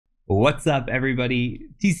What's up, everybody?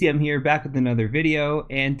 TCM here, back with another video,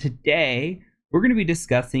 and today we're going to be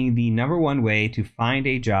discussing the #1 way to find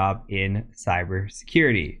a job in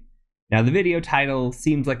cybersecurity. Now, the video title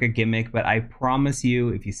seems like a gimmick, but I promise you,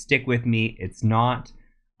 if you stick with me, it's not.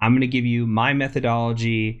 I'm going to give you my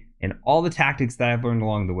methodology and all the tactics that I've learned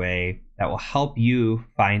along the way that will help you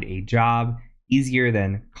find a job easier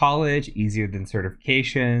than college, easier than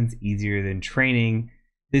certifications, easier than training.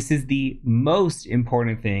 This is the most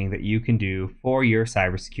important thing that you can do for your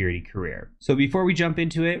cybersecurity career. So before we jump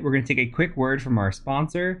into it, we're going to take a quick word from our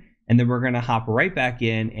sponsor, and then we're going to hop right back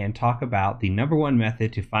in and talk about the #1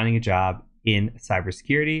 method to finding a job in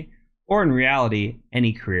cybersecurity, or in reality,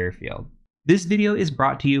 any career field. This video is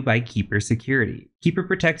brought to you by Cybersecurity. Keeper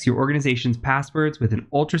protects your organization's passwords with an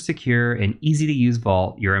ultra-secure and easy-to-use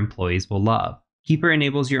vault your employees will love. Keeper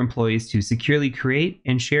enables your employees to securely create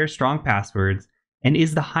and share strong passwords and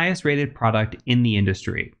is the highest rated product in the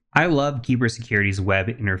industry. I love Cybersecurity's web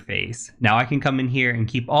interface. Now I can come in here and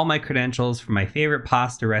keep all my credentials for my favorite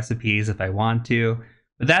pasta recipes if I want to,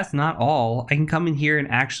 but that's not all. I can come in here and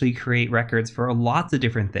actually create records for lots of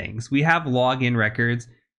different things. We have login records,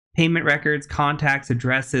 payment records, contacts,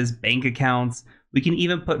 addresses, bank accounts. We can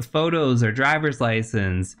even put photos or driver's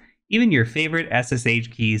license, even your favorite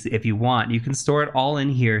SSH keys if you want. You can store it all in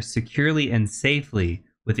here securely and safely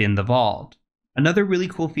within the vault. Another really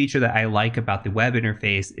cool feature that I like about the web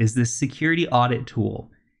interface is this security audit tool.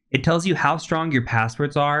 It tells you how strong your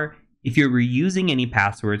passwords are, if you're reusing any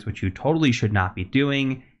passwords, which you totally should not be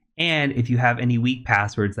doing, and if you have any weak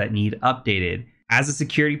passwords that need updated. As a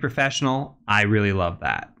security professional, I really love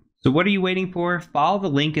that. So what are you waiting for? Follow the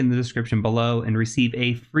link in the description below and receive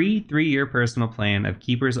a free 3-year personal plan of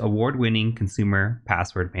Keeper's award-winning consumer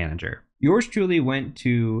password manager. Yours truly went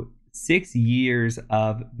to 6 years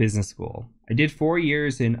of business school. I did 4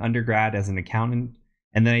 years in undergrad as an accountant,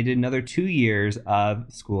 and then I did another 2 years of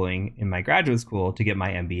schooling in my graduate school to get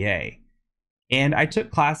my MBA. And I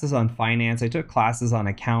took classes on finance, I took classes on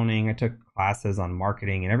accounting, I took classes on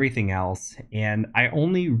marketing and everything else. And I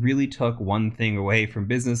only really took one thing away from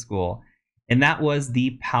business school, and that was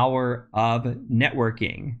the power of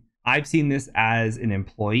networking. I've seen this as an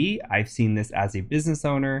employee, I've seen this as a business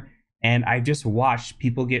owner, and I've just watched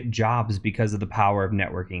people get jobs because of the power of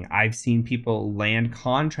networking. I've seen people land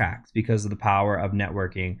contracts because of the power of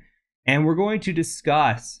networking. And we're going to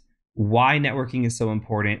discuss why networking is so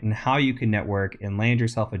important and how you can network and land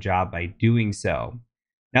yourself a job by doing so.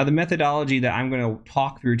 Now, the methodology that I'm going to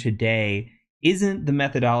talk through today isn't the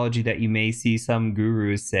methodology that you may see some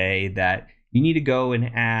gurus say that you need to go and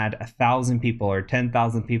add 1,000 people or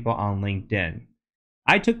 10,000 people on LinkedIn.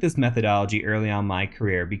 I took this methodology early on in my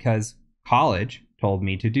career because college told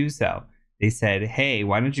me to do so. They said, hey,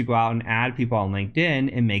 why don't you go out and add people on LinkedIn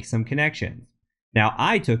and make some connections? Now,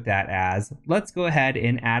 I took that as, let's go ahead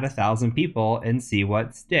and add 1,000 people and see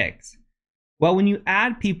what sticks. Well, when you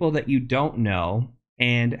add people that you don't know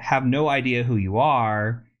and have no idea who you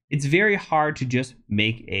are, it's very hard to just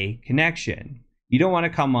make a connection. You don't want to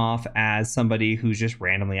come off as somebody who's just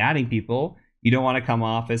randomly adding people. You don't want to come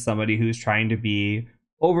off as somebody who's trying to be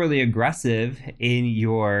overly aggressive in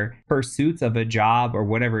your pursuits of a job or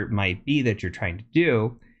whatever it might be that you're trying to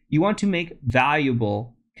do. You want to make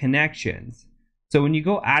valuable connections. So when you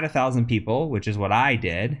go add 1,000 people, which is what I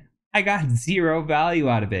did, I got 0 value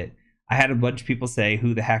out of it. I had a bunch of people say,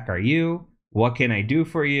 who the heck are you? What can I do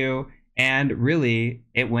for you? And really,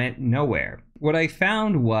 it went nowhere. What I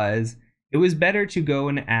found was it was better to go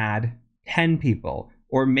and add 10 people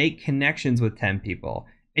or make connections with 10 people.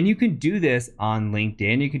 And you can do this on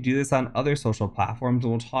LinkedIn. You can do this on other social platforms,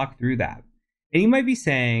 and we'll talk through that. And you might be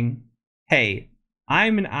saying, hey,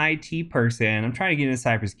 I'm an IT person. I'm trying to get into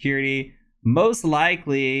cybersecurity. Most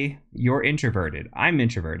likely you're introverted. I'm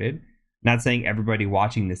introverted. Not saying everybody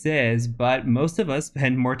watching this is, but most of us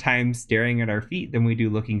spend more time staring at our feet than we do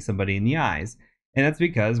looking somebody in the eyes. And that's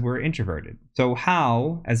because we're introverted. So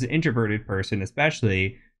how, as an introverted person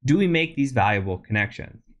especially, do we make these valuable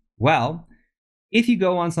connections? Well, if you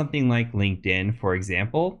go on something like LinkedIn, for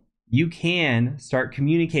example, you can start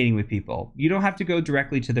communicating with people. You don't have to go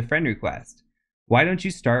directly to the friend request. Why don't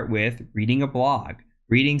you start with reading a blog,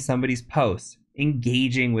 reading somebody's posts,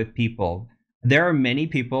 engaging with people? There are many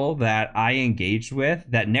people that I engaged with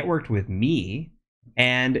that networked with me,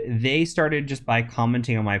 and they started just by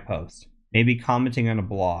commenting on my post, maybe commenting on a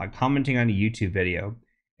blog, commenting on a YouTube video,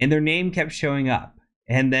 and their name kept showing up.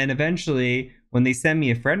 And then eventually, when they send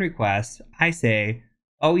me a friend request, I say,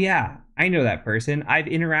 oh yeah, I know that person. I've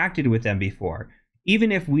interacted with them before.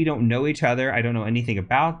 Even if we don't know each other, I don't know anything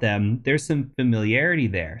about them, there's some familiarity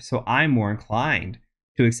there. So I'm more inclined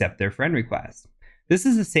to accept their friend request. This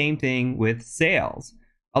is the same thing with sales.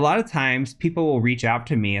 A lot of times people will reach out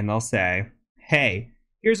to me and they'll say, hey,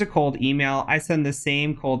 here's a cold email. I send the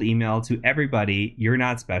same cold email to everybody. You're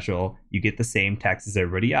not special. You get the same text as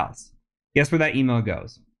everybody else. Guess where that email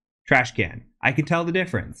goes? Trash can. I can tell the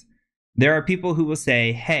difference. There are people who will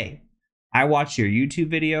say, hey, I watched your YouTube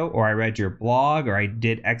video, or I read your blog, or I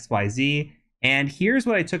did XYZ, and here's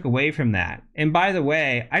what I took away from that. And by the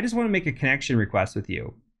way, I just want to make a connection request with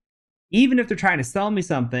you. Even if they're trying to sell me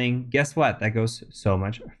something, guess what? That goes so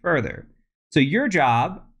much further. So your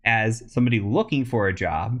job as somebody looking for a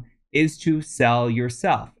job is to sell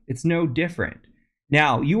yourself. It's no different.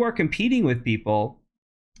 Now, you are competing with people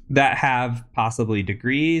that have possibly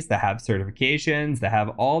degrees, that have certifications, that have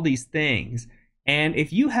all these things. And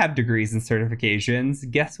if you have degrees and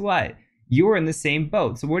certifications, guess what? You're in the same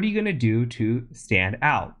boat. So what are you going to do to stand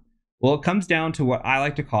out? Well, it comes down to what I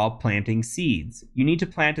like to call planting seeds. You need to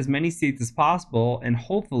plant as many seeds as possible, and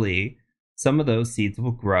hopefully some of those seeds will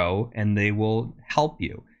grow and they will help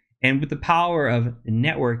you. And with the power of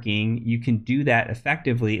networking, you can do that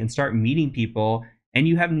effectively and start meeting people, and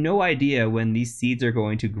you have no idea when these seeds are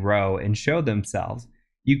going to grow and show themselves.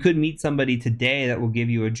 You could meet somebody today that will give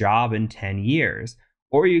you a job in 10 years,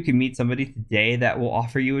 or you can meet somebody today that will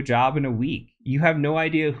offer you a job in a week. You have no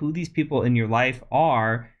idea who these people in your life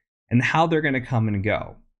are and how they're going to come and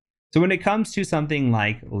go. So when it comes to something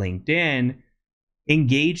like LinkedIn,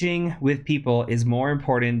 engaging with people is more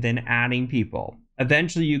important than adding people.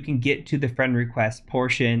 Eventually, you can get to the friend request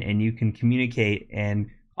portion and you can communicate and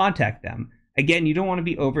contact them. Again, you don't want to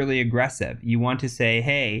be overly aggressive. You want to say,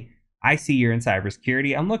 hey, I see you're in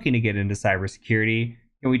cybersecurity. I'm looking to get into cybersecurity.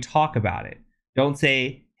 Can we talk about it? Don't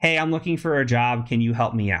say, hey, I'm looking for a job. Can you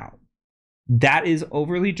help me out? That is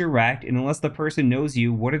overly direct. And unless the person knows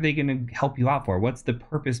you, what are they going to help you out for? What's the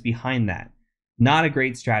purpose behind that? Not a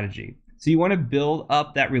great strategy. So you want to build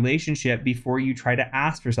up that relationship before you try to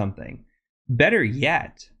ask for something. Better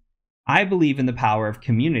yet, I believe in the power of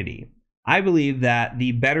community. I believe that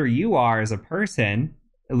the better you are as a person,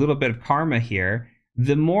 a little bit of karma here,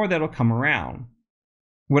 the more that'll come around.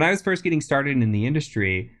 When I was first getting started in the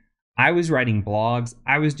industry, I was writing blogs,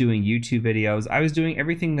 I was doing YouTube videos, I was doing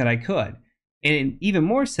everything that I could. And even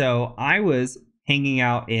more so, I was hanging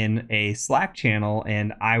out in a Slack channel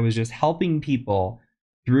and I was just helping people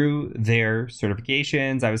through their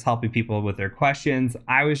certifications. I was helping people with their questions.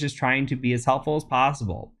 I was just trying to be as helpful as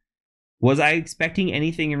possible. Was I expecting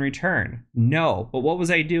anything in return? No. But what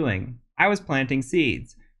was I doing? I was planting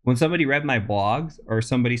seeds. When somebody read my blogs or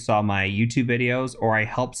somebody saw my YouTube videos or I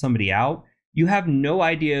helped somebody out, you have no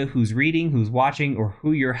idea who's reading, who's watching, or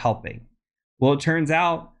who you're helping. Well, it turns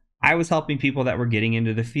out I was helping people that were getting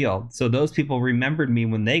into the field. So those people remembered me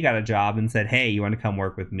when they got a job and said, hey, you want to come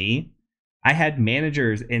work with me? I had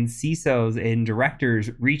managers and CISOs and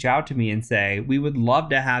directors reach out to me and say, we would love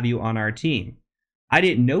to have you on our team. I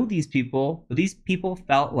didn't know these people, but these people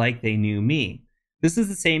felt like they knew me. This is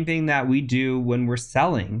the same thing that we do when we're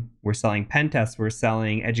selling. We're selling pen tests, we're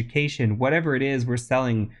selling education, whatever it is we're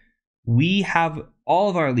selling. We have all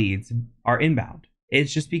of our leads are inbound.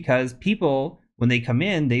 It's just because people, when they come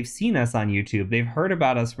in, they've seen us on YouTube, they've heard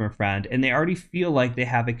about us from a friend, and they already feel like they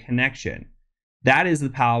have a connection. That is the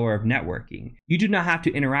power of networking. You do not have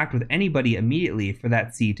to interact with anybody immediately for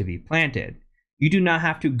that seed to be planted. You do not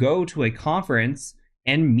have to go to a conference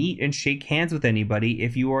and meet and shake hands with anybody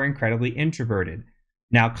if you are incredibly introverted.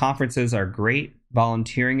 Now, conferences are great.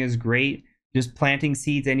 Volunteering is great. Just planting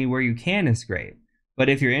seeds anywhere you can is great. But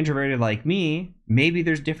if you're introverted like me, maybe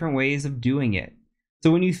there's different ways of doing it. So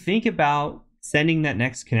when you think about sending that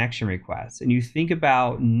next connection request and you think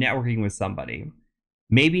about networking with somebody,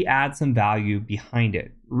 maybe add some value behind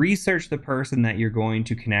it. Research the person that you're going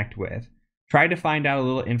to connect with. Try to find out a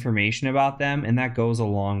little information about them, and that goes a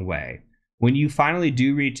long way. When you finally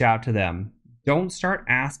do reach out to them, don't start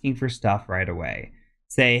asking for stuff right away.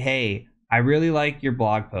 Say, hey, I really like your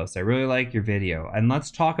blog post. I really like your video. And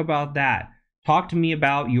let's talk about that. Talk to me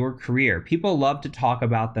about your career. People love to talk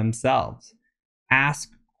about themselves.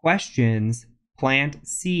 Ask questions, plant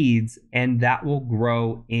seeds, and that will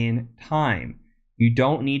grow in time. You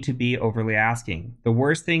don't need to be overly asking. The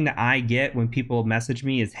worst thing that I get when people message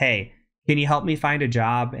me is, hey, can you help me find a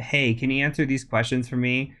job? Hey, can you answer these questions for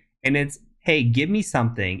me? And it's, hey, give me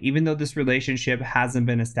something. Even though this relationship hasn't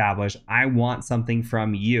been established, I want something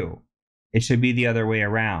from you. It should be the other way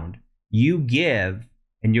around. You give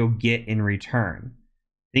and you'll get in return.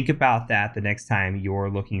 Think about that the next time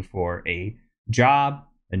you're looking for a job,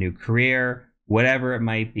 a new career, whatever it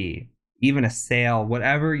might be. Even a sale,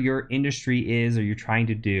 whatever your industry is or you're trying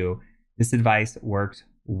to do, this advice works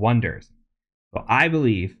wonders. So I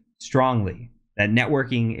believe strongly that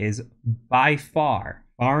networking is by far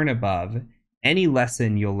and above any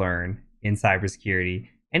lesson you'll learn in cybersecurity,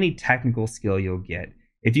 any technical skill you'll get.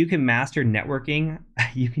 If you can master networking,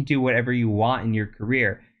 you can do whatever you want in your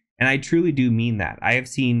career. And I truly do mean that. I have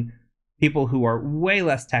seen people who are way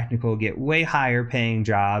less technical get way higher paying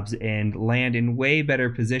jobs and land in way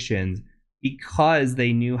better positions because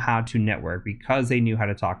they knew how to network, because they knew how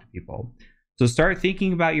to talk to people. So start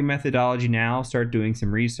thinking about your methodology now, start doing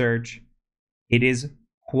some research. It is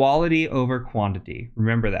quality over quantity.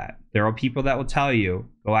 Remember that. There are people that will tell you,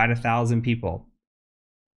 go add 1,000 people.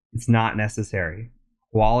 It's not necessary.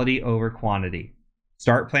 Quality over quantity.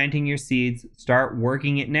 Start planting your seeds, start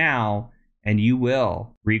working it now, and you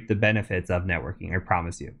will reap the benefits of networking, I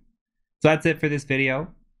promise you. So that's it for this video.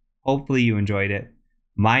 Hopefully you enjoyed it.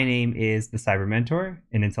 My name is the Cyber Mentor,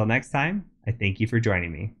 and until next time, I thank you for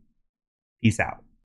joining me. Peace out.